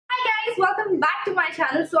guys, welcome back to my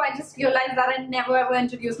channel. So I just realized that I never ever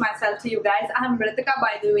introduced myself to you guys. I'm Ritika,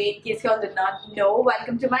 by the way, in case you all did not know.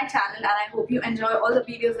 Welcome to my channel and I hope you enjoy all the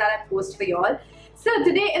videos that I post for you all. So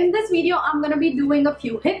today in this video I'm going to be doing a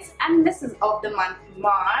few hits and misses of the month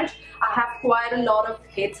March. I have quite a lot of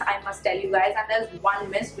hits, I must tell you guys, and there's one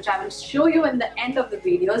miss which I will show you in the end of the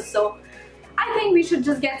video. So I think we should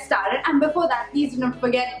just get started, and before that, please do not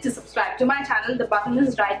forget to subscribe to my channel. The button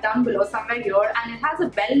is right down below somewhere here and it has a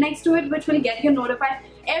bell next to it which will get you notified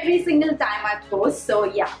every single time I post. So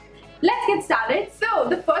yeah, let's get started. So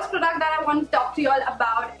the first product that I want to talk to you all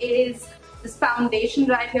about is this foundation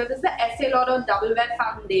right here. This is the Estee Lauder Double Wear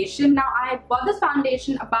Foundation. Now I bought this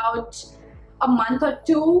foundation about a month or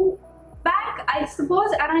two back, I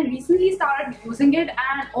suppose, and I recently started using it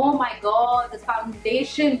and oh my god, this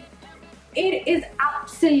foundation, it is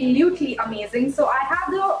absolutely amazing. So I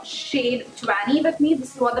have the shade Tawny with me.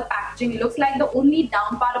 This is what the packaging looks like. The only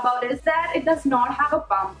down part about it is that it does not have a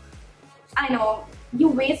pump. I know you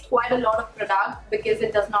waste quite a lot of product because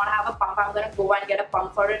it does not have a pump. I'm gonna go and get a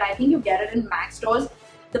pump for it. I think you get it in MAC stores.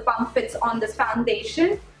 The pump fits on this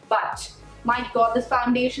foundation, but my god, this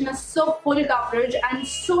foundation is so full coverage and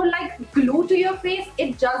so like glue to your face.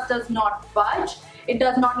 It just does not budge. It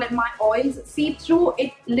does not let my oils seep through.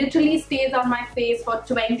 It literally stays on my face for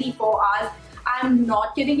 24 hours. I'm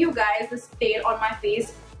not kidding you guys. This stayed on my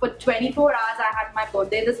face for 24 hours. I had my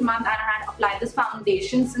birthday this month and I had applied this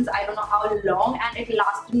foundation since I don't know how long, and it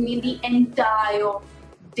lasted me the entire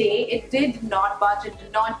day. It did not budge. It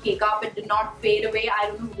did not cake up. It did not fade away.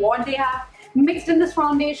 I don't know what they have mixed in this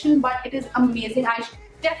foundation, but it is amazing. I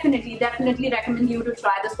definitely recommend you to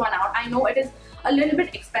try this one out. I know it is a little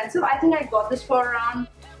bit expensive. I think I got this for around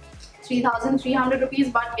 3,300 rupees,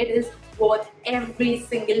 but it is worth every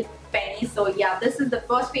single penny. So yeah, this is the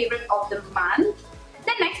first favorite of the month.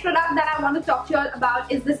 The next product that I want to talk to you all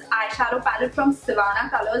about is this eyeshadow palette from Sivanna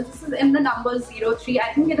Colors. This is in the number 03.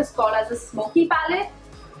 I think it is called as a Smokey palette.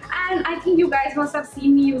 And I think you guys must have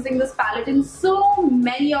seen me using this palette in so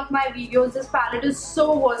many of my videos. This palette is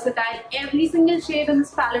so versatile. Every single shade in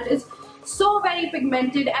this palette is so very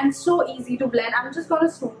pigmented and so easy to blend. I'm just going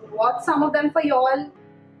to swatch some of them for y'all.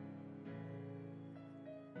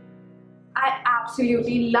 I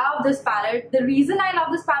absolutely love this palette. The reason I love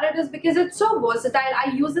this palette is because it's so versatile.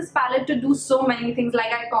 I use this palette to do so many things.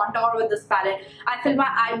 Like I contour with this palette, I fill my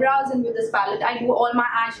eyebrows in with this palette, I do all my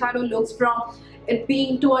eyeshadow looks, from it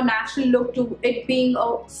being to a natural look to it being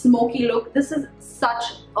a smoky look. This is such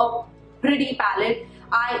a pretty palette.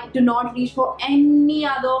 I do not reach for any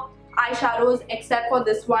other eyeshadows except for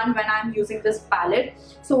this one when I'm using this palette.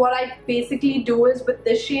 So what I basically do is with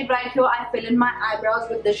this shade right here, I fill in my eyebrows.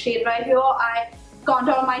 With this shade right here, I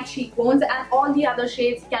contour my cheekbones, and all the other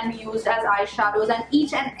shades can be used as eyeshadows, and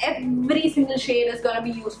each and every single shade is going to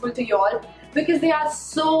be useful to y'all because they are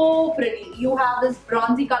so pretty. You have this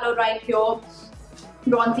bronzy color right here,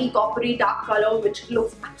 bronzy coppery dark color, which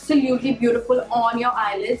looks absolutely beautiful on your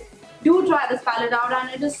eyelids. Do try this palette out, and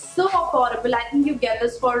it is so affordable. I think you get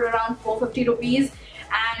this for around 450 rupees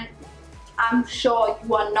and I'm sure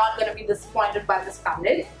you are not going to be disappointed by this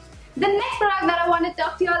palette. The next product that I want to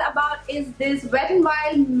talk to you all about is this Wet n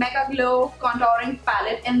Wild Mega Glow Contouring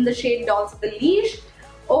Palette in the shade Dolce the Leash.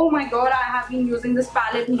 Oh my god, I have been using this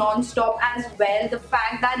palette non-stop as well. The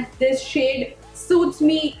fact that this shade suits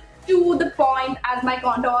me to the point as my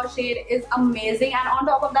contour shade is amazing, and on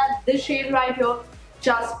top of that, this shade right here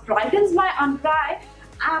just brightens my under eye.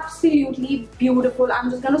 Absolutely beautiful. I'm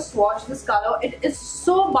just gonna swatch this color. It is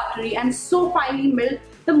so buttery and so finely milled.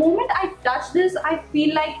 The moment I touch this, I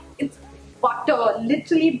feel like it's butter,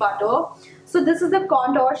 literally butter. So this is the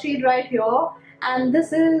contour shade right here, and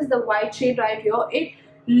this is the white shade right here. It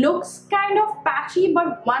looks kind of patchy,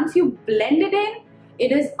 but once you blend it in,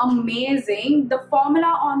 it is amazing. The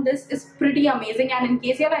formula on this is pretty amazing, and in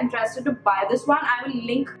case you are interested to buy this one, I will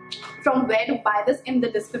link from where to buy this in the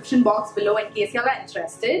description box below in case you are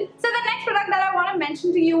interested. So the next product that I want to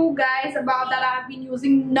mention to you guys about that I have been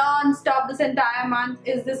using non-stop this entire month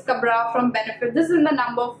is this Gabbana from Benefit. This is in the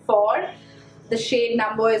number 4. The shade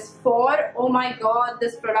number is 4. Oh my god,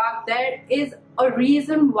 this product, there is a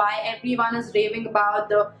reason why everyone is raving about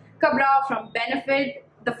the Gabbana from Benefit.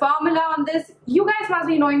 The formula on this, you guys must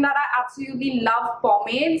be knowing that I absolutely love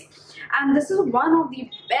pomades, and this is one of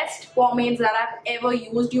the best pomades that I've ever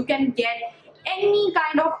used. You can get any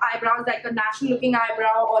kind of eyebrows, like a natural looking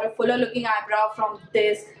eyebrow or a fuller looking eyebrow, from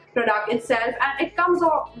this product itself, and it comes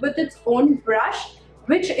off with its own brush,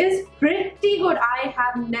 which is pretty good. I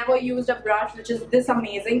have never used a brush which is this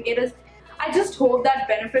amazing. It is, I just hope that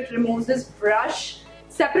Benefit removes this brush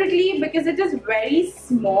separately because it is very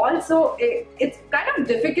small, so it's kind of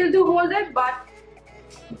difficult to hold it. But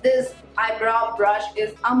this eyebrow brush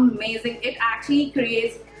is amazing. It actually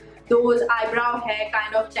creates those eyebrow hair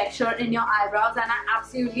kind of texture in your eyebrows, and I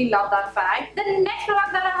absolutely love that fact. The next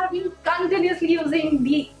product that I have been continuously using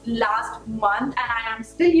the last month, and I am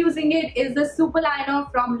still using it, is the Super Liner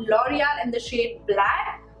from L'Oreal in the shade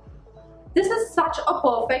Black. This is such a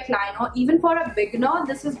perfect liner. Even for a beginner,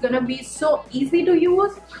 this is gonna be so easy to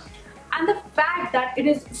use. And the fact that it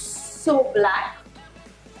is so black,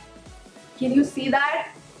 can you see that?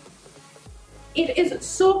 It is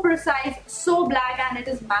so precise, so black, and it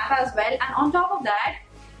is matte as well. And on top of that,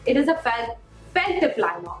 it is a felt tip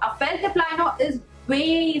liner. A felt tip liner is way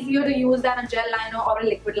easier to use than a gel liner or a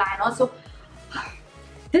liquid liner. So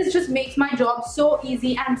this just makes my job so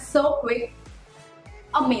easy and so quick.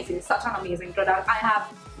 Amazing, such an amazing product. I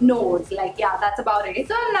have no words, like, yeah, that's about it.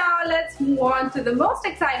 So now let's move on to the most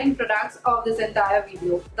exciting products of this entire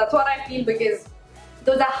video. That's what I feel, because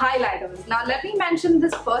those are highlighters. Now let me mention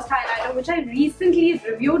this first highlighter which I recently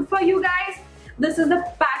reviewed for you guys. This is the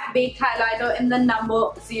Pac Baked Highlighter in the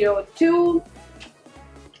number 02.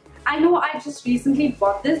 I know I just recently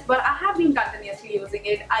bought this, but I have been continuously using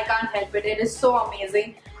it. I can't help it. It is so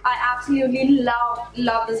amazing. I absolutely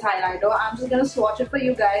love this highlighter. I'm just gonna swatch it for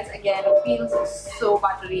you guys. Again, it feels so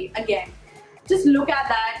buttery. Again, just look at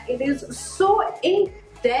that. It is so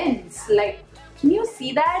intense. Like, can you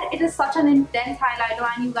see that? It is such an intense highlighter,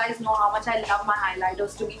 and you guys know how much I love my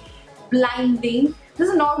highlighters to be blinding. This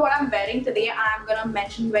is not what I'm wearing today. I'm gonna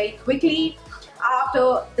mention very quickly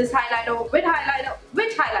after this highlighter, which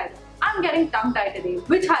highlighter? I'm getting tongue-tied today.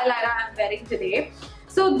 Which highlighter I'm wearing today.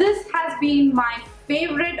 So this has been my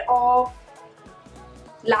favorite of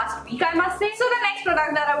last week, I must say. So the next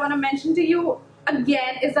product that I want to mention to you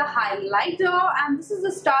again is a highlighter, and this is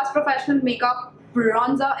the Stars Professional Makeup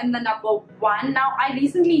Bronzer in the number 1. Now I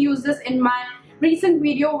recently used this in my recent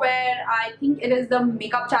video where I think it is the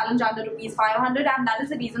makeup challenge under ₹500, and that is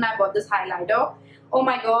the reason I bought this highlighter. Oh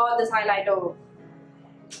my god, this highlighter.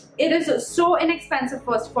 It is so inexpensive.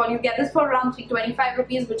 First of all, you get this for around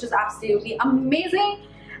 ₹325, which is absolutely amazing.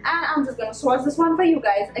 And I'm just gonna swatch this one for you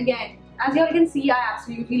guys. Again, as you all can see, I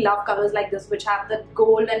absolutely love colors like this which have the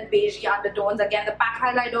gold and beigey undertones. Again, the Pac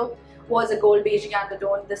highlighter was a gold beigey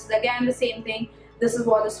undertone. This is again the same thing. This is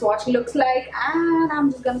what the swatch looks like, and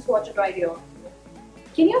I'm just gonna swatch it right here.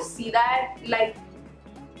 Can you see that? Like,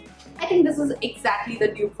 I think this is exactly the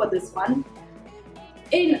dupe for this one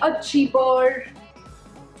in a cheaper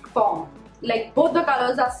form. Like, both the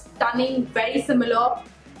colors are stunning, very similar.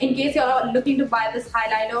 In case you're looking to buy this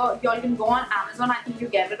highlighter, y'all can go on Amazon. I think you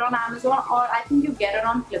get it on Amazon, or I think you get it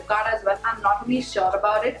on Flipkart as well. I'm not really sure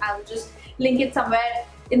about it. I'll just link it somewhere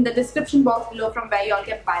in the description box below from where y'all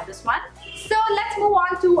can buy this one. So let's move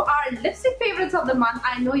on to our lipstick favorites of the month.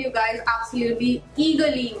 I know you guys absolutely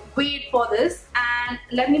eagerly wait for this, and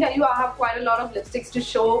let me tell you, I have quite a lot of lipsticks to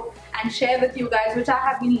show and share with you guys, which I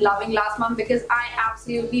have been loving last month, because I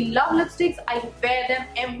absolutely love lipsticks. I wear them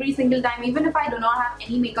every single time. Even if I do not have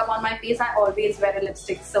any makeup on my face, I always wear a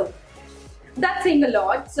lipstick, so that's saying a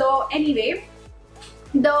lot. So anyway,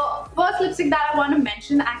 the first lipstick that I want to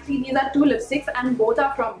mention, actually these are two lipsticks and both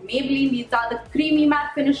are from Maybelline. These are the creamy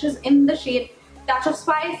matte finishes in the shade Touch of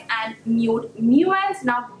Spice and Nude Nuance.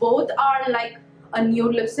 Now both are like a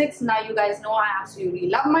nude lipsticks. Now you guys know I absolutely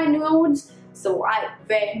love my nudes, so I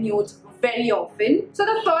wear nudes very often. So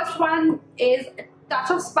the first one is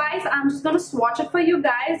Touch of Spice. I'm just going to swatch it for you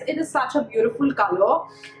guys. It is such a beautiful color.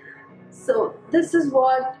 So this is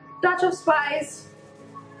what Touch of Spice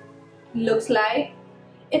looks like.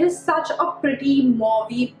 It is such a pretty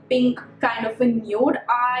mauvey pink kind of a nude.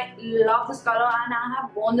 I love this color, and I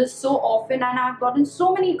have worn this so often, and I've gotten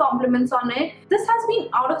so many compliments on it. This has been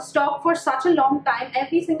out of stock for such a long time.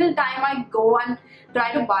 Every single time I go and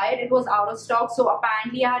try to buy it, it was out of stock. So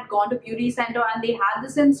apparently I had gone to Beauty Center and they had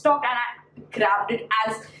this in stock, and I grabbed it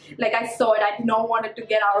as like I saw it. I did not want it to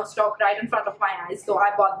get out of stock right in front of my eyes. So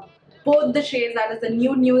I bought both the shades, that is the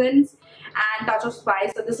Nude Nuance and Touch of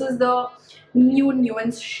Spice. So this is the Nude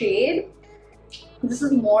Nuance shade. This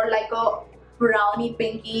is more like a browny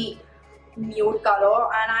pinky nude color,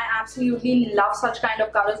 and I absolutely love such kind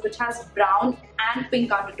of colors which has brown and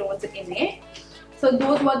pink undertones in it. So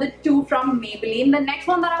those were the two from Maybelline. The next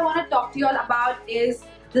one that I want to talk to you all about is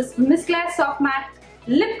this Miss Claire Soft Matte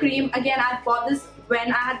Lip Cream. Again, I bought this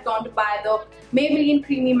when I had gone to buy the Maybelline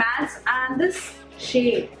Creamy Mattes, and this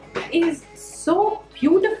shade is so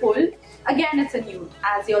beautiful. Again, it's a nude.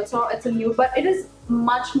 As you all saw, it's a nude, but it is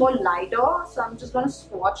much more lighter. So I'm just going to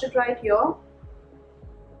swatch it right here.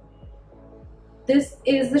 This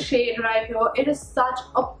is the shade right here. It is such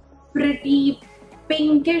a pretty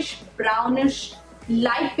pinkish brownish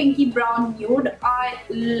light pinky brown nude. I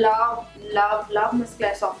love Miss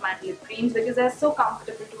Claire soft matte lip creams because they're so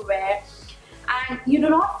comfortable to wear, and you do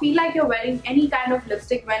not feel like you're wearing any kind of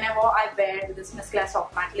lipstick whenever I wear this Miss Claire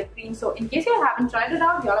soft matte lip cream. So in case you haven't tried it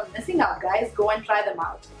out, you're missing out, guys. Go and try them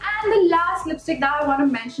out. And the last lipstick that I want to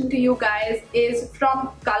mention to you guys is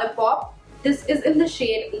from Colourpop. This is in the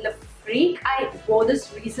shade Le Freak. I wore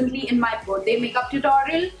this recently in my birthday makeup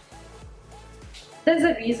tutorial. There's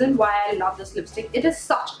a reason why I love this lipstick. It is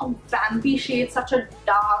such a vampy shade, such a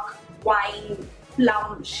dark wine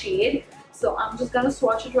plum shade. So I'm just gonna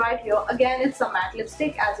swatch it right here. Again, it's a matte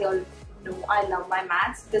lipstick. As you all know, I love my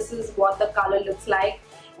mattes. This is what the color looks like.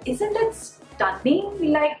 Isn't it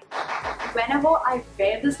stunning? Like, whenever I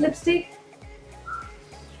wear this lipstick,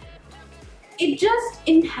 it just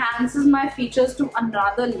enhances my features to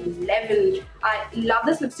another level. I love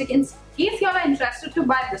this lipstick. In case you all are interested to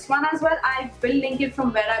buy this one as well, I will link it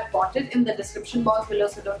from where I bought it in the description box below,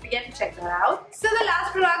 so don't forget to check that out. So the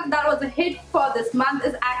last product that was a hit for this month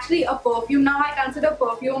is actually a perfume. Now I consider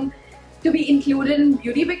perfume to be included in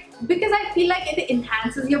beauty because I feel like it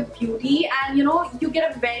enhances your beauty, and you know, you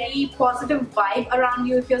get a very positive vibe around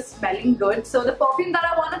you if you're smelling good. So the perfume that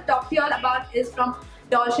I want to talk to you all about is from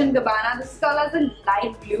Dolce and Gabbana. This is called as a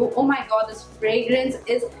light blue. Oh my god, this fragrance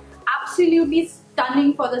is absolutely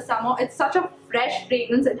stunning for the summer. It's such a fresh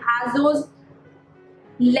fragrance. It has those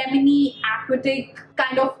lemony, aquatic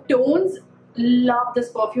kind of tones. Love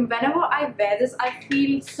this perfume. Whenever I wear this, I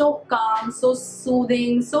feel so calm, so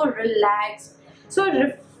soothing, so relaxed, so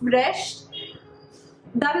refreshed.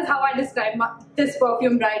 That is how I describe this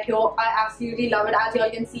perfume right here. I absolutely love it. As you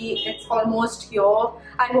all can see, it's almost here.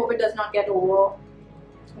 I hope it does not get over,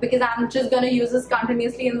 because I'm just gonna use this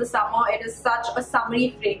continuously in the summer. It is such a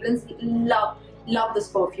summery fragrance. Love this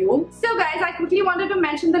perfume. So guys, I quickly wanted to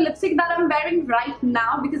mention the lipstick that I'm wearing right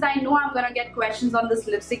now, because I know I'm gonna get questions on this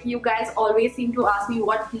lipstick. You guys always seem to ask me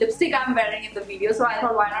what lipstick I'm wearing in the video, so I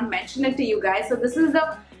thought why not mention it to you guys. So this is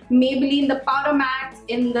the Maybelline, the Powder Matte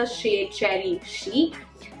in the shade Cherry Chic.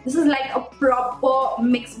 This is like a proper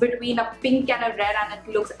mix between a pink and a red, and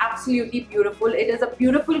it looks absolutely beautiful. It is a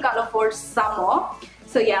beautiful color for summer.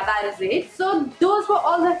 So yeah, that is it. So those were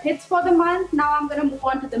all the hits for the month. Now I'm gonna move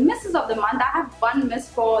on to the misses of the month. I have one miss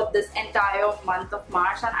for this entire month of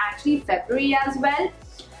March and actually February as well.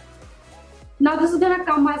 Now this is gonna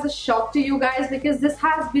come as a shock to you guys, because this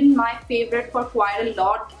has been my favorite for quite a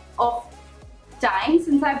lot of time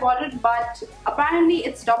since I bought it, but apparently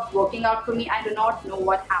it stopped working out for me. I do not know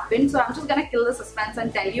what happened. So I'm just gonna kill the suspense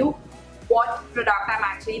and tell you what product I'm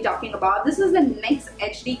actually talking about. This is the Nyx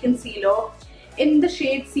Hd Concealer in the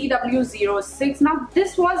shade CW06. Now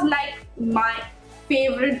this was like my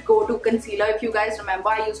favorite go-to concealer. If you guys remember,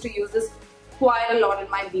 I used to use this quite a lot in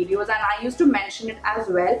my videos, and I used to mention it as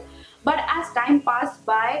well. But as time passed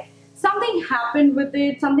by, something happened with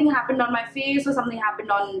it. Something happened on my face, or something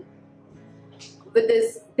happened with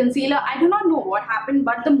this concealer. I do not know what happened,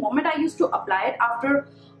 but the moment I used to apply it, after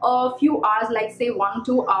a few hours, like say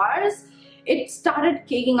 1-2 hours, it started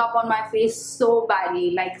caking up on my face so badly,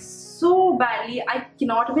 like so badly. I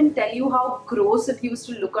cannot even tell you how gross it used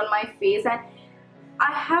to look on my face. And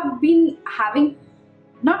I have been having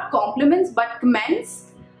not compliments but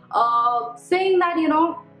comments saying that, you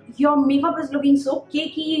know, your makeup is looking so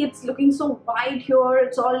cakey, it's looking so white here,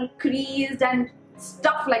 it's all creased and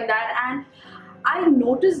stuff like that. And I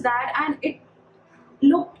noticed that, and it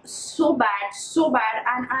looked so bad,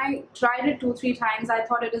 and I tried it 2-3 times. I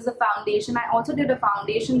thought it is a foundation. I also did a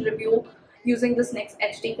foundation review using this Nyx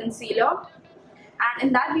Hd Concealer, and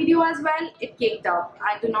in that video as well, it caked up.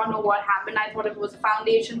 I do not know what happened. I thought it was a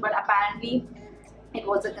foundation, but apparently it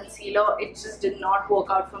was a concealer. It just did not work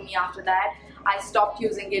out for me after that. I stopped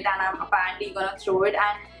using it, and I'm apparently gonna throw it.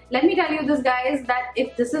 And let me tell you this, guys, that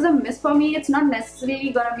if this is a miss for me, it's not necessarily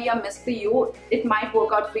gonna be a miss for you. It might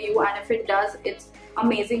work out for you, and if it does, it's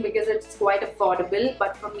amazing because it's quite affordable.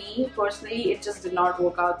 But for me personally, it just did not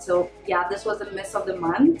work out. So yeah, this was the miss of the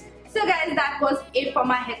month. So guys, that was it for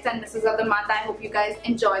my hits and misses of the month. I hope you guys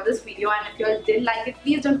enjoyed this video, and if you all did like it,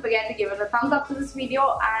 please don't forget to give it a thumbs up to this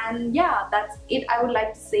video. And yeah, that's it I would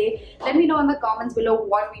like to say. Let me know in the comments below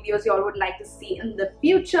what videos you all would like to see in the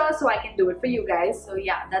future, so I can do it for you guys. So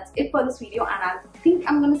yeah, that's it for this video, and I think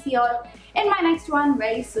I'm gonna see you all in my next one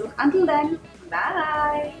very soon. Until then,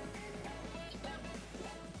 bye.